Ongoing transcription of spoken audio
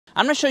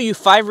I'm going to show you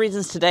 5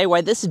 reasons today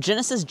why this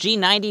Genesis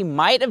G90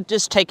 might have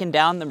just taken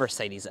down the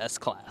Mercedes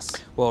S-Class.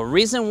 Well,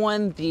 reason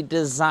 1, the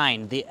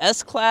design. The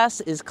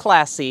S-Class is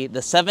classy,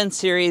 the 7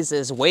 Series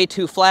is way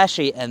too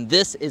flashy, and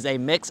this is a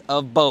mix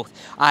of both.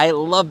 I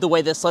love the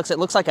way this looks. It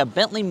looks like a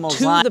Bentley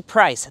Mulsanne. To the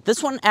price,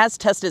 this one as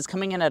tested is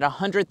coming in at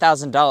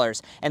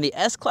 $100,000, and the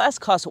S-Class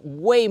costs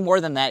way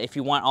more than that if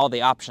you want all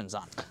the options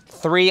on.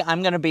 3,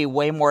 I'm going to be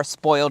way more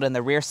spoiled in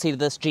the rear seat of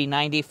this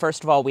G90.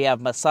 First of all, we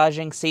have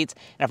massaging seats,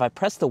 and if I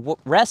press the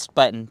rest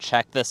button,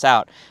 check this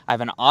out. I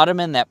have an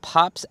ottoman that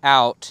pops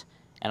out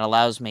and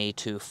allows me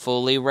to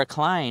fully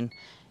recline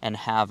and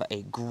have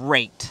a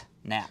great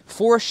nap.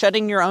 4,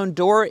 shutting your own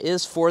door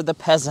is for the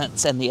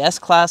peasants, and the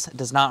S-Class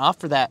does not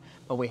offer that,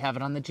 but we have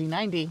it on the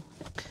G90.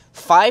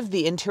 5,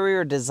 the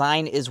interior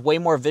design is way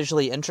more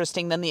visually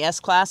interesting than the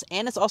S-Class,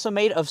 and it's also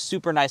made of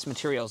super nice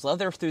materials.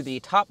 Leather through the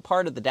top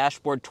part of the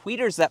dashboard,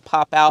 tweeters that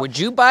pop out. Would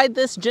you buy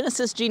this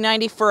Genesis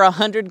G90 for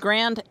 $100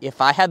 grand? If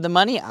I had the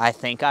money, I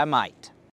think I might.